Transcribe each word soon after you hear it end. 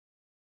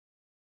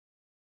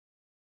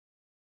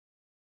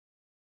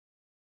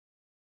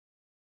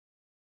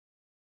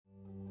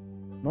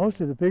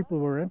Most of the people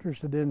we're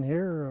interested in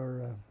here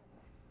are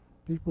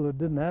people that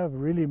didn't have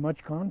really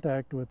much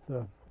contact with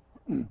the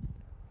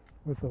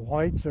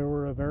whites. There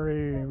were a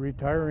very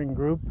retiring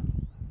group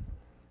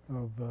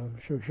of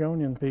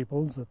Shoshonean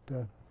peoples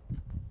that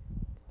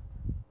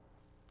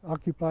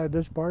occupied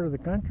this part of the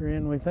country,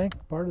 and we think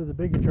part of the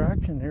big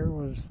attraction here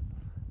was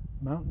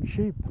mountain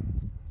sheep.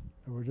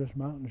 There were just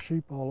mountain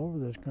sheep all over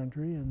this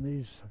country, and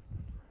these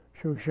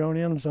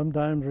Shoshoneans,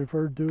 sometimes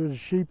referred to as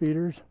sheep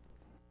eaters.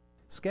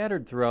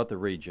 Scattered throughout the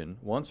region,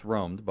 once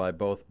roamed by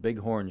both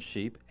bighorn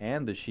sheep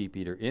and the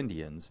sheep-eater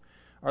Indians,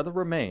 are the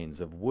remains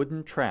of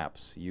wooden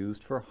traps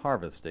used for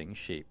harvesting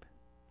sheep.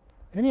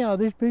 Anyhow,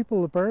 these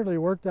people apparently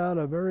worked out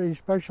a very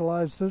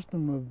specialized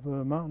system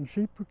of mountain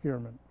sheep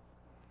procurement.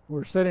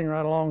 We're sitting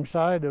right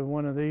alongside of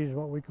one of these,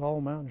 what we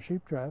call mountain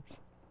sheep traps.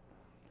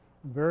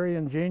 Very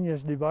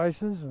ingenious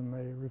devices, and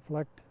they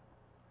reflect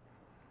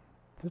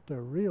just a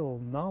real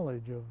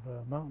knowledge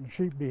of mountain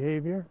sheep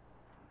behavior.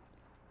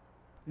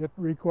 It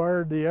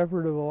required the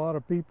effort of a lot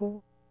of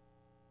people.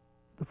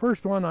 The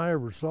first one I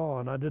ever saw,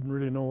 and I didn't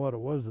really know what it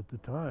was at the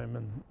time,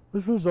 and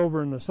this was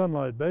over in the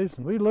Sunlight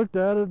Basin. We looked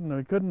at it and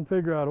we couldn't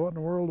figure out what in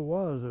the world it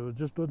was.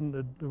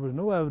 There was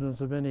no evidence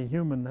of any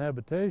human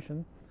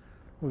habitation.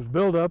 It was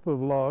built up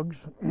of logs,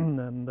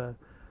 and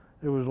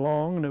it was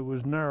long and it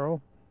was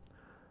narrow.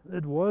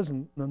 It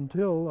wasn't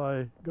until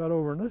I got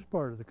over in this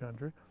part of the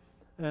country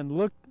and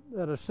looked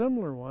at a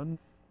similar one,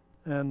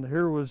 and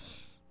here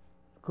was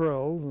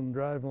corrals and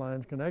drive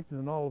lines connected,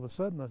 and all of a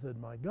sudden I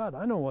said, my God,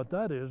 I know what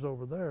that is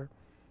over there.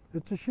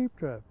 It's a sheep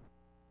trap.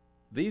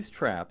 These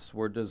traps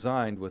were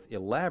designed with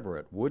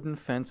elaborate wooden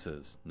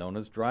fences, known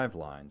as drive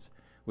lines,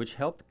 which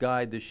helped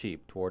guide the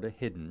sheep toward a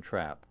hidden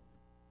trap.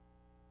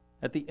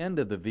 At the end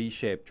of the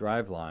V-shaped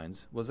drive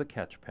lines was a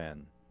catch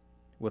pen.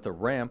 With a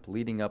ramp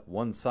leading up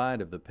one side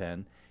of the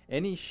pen,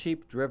 any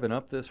sheep driven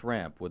up this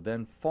ramp would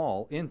then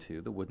fall into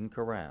the wooden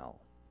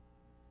corral.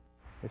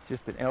 It's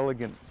just an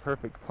elegant,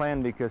 perfect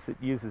plan because it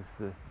uses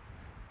the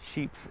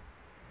sheep's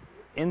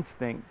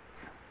instincts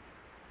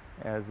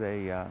as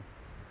a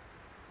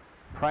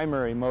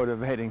primary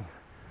motivating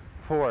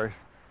force.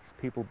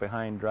 There's people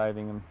behind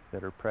driving them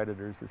that are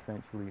predators,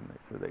 essentially,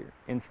 so their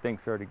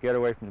instincts are to get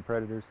away from the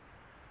predators,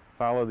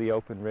 follow the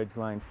open ridge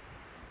line.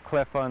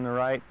 Cliff on the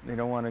right, they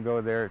don't want to go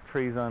there.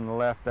 Trees on the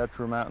left, that's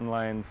where mountain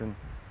lions and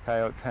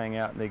coyotes hang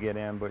out, and they get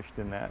ambushed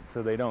in that,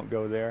 so they don't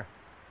go there.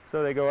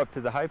 So they go up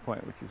to the high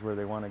point, which is where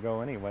they want to go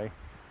anyway.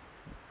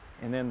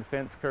 And then the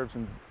fence curves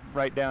them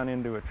right down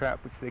into a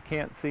trap, which they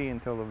can't see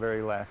until the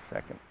very last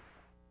second.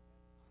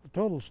 The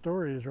total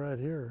story is right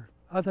here.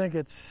 I think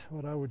it's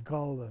what I would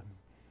call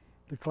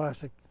the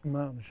classic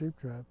mountain sheep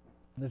trap.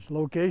 Its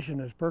location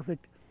is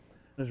perfect.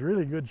 It's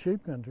really good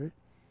sheep country,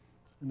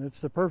 and it's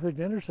the perfect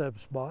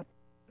intercept spot.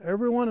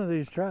 Every one of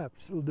these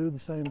traps will do the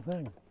same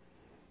thing.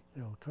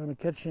 They'll kind of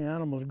catch the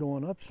animals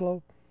going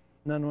upslope.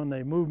 And then when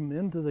they move them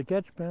into the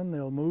catch pen,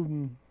 they'll move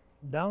them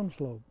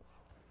downslope.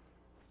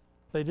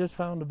 They just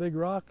found a big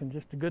rock in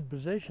just a good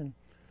position,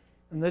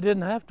 and they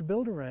didn't have to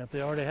build a ramp.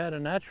 They already had a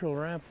natural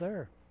ramp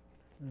there.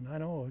 And I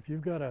know if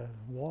you've got a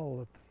wall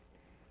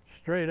that's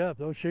straight up,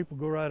 those sheep will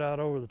go right out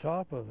over the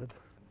top of it,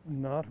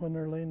 not when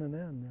they're leaning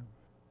in.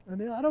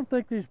 And I don't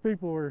think these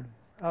people were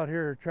out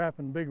here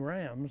trapping big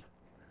rams.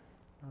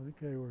 I think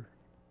they were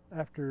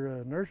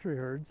after nursery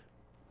herds,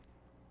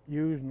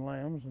 ewes and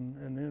lambs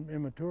and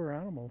immature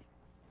animals.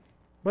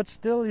 But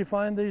still, you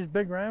find these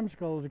big ram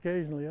skulls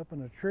occasionally up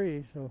in a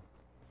tree, so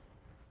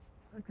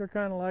I think they're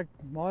kind of like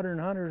modern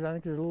hunters. I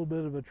think there's a little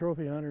bit of a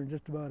trophy hunter in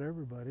just about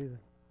everybody.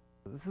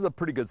 This is a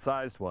pretty good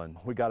sized one.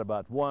 We got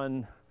about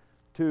 1,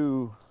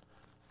 2,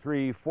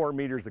 3, 4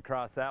 meters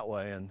across that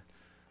way, and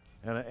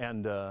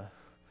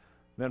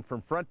then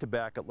from front to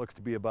back it looks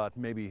to be about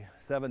maybe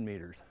 7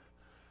 meters.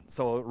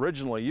 So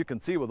originally you can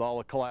see with all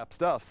the collapsed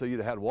stuff, so you'd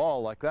have had a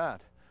wall like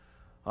that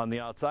on the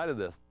outside of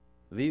this.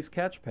 These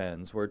catch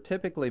pens were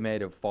typically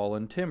made of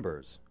fallen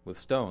timbers, with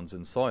stones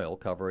and soil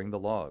covering the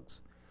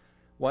logs.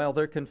 While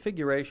their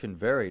configuration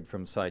varied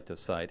from site to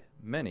site,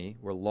 many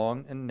were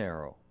long and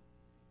narrow.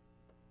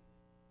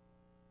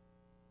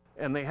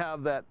 And they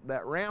have that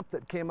ramp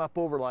that came up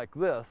over like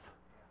this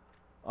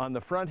on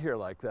the front here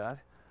like that,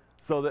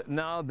 so that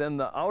now then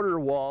the outer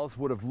walls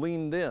would have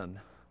leaned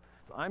in.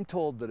 I'm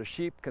told that a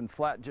sheep can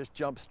flat just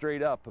jump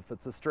straight up if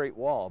it's a straight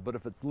wall, but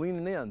if it's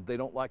leaning in, they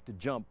don't like to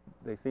jump.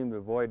 They seem to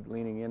avoid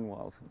leaning in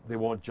walls. They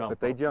won't jump. But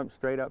they jump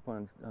straight up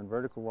on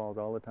vertical walls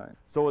all the time.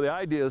 So the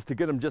idea is to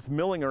get them just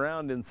milling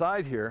around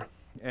inside here,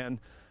 and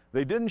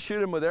they didn't shoot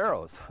them with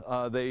arrows.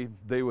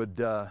 They would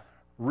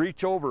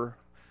reach over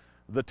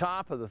the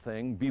top of the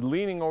thing, be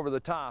leaning over the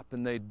top,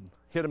 and they'd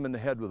hit them in the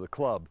head with a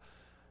club.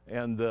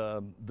 And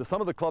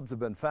some of the clubs have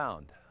been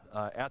found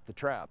at the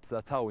traps.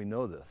 That's how we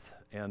know this.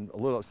 And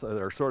so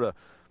they're sort of,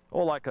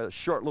 like a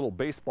short little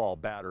baseball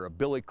bat or a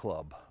billy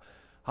club.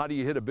 How do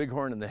you hit a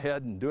bighorn in the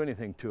head and do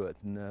anything to it?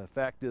 And the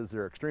fact is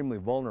they're extremely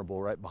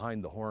vulnerable right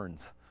behind the horns.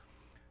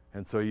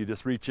 And so you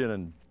just reach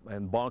in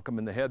and bonk them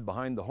in the head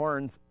behind the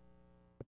horns,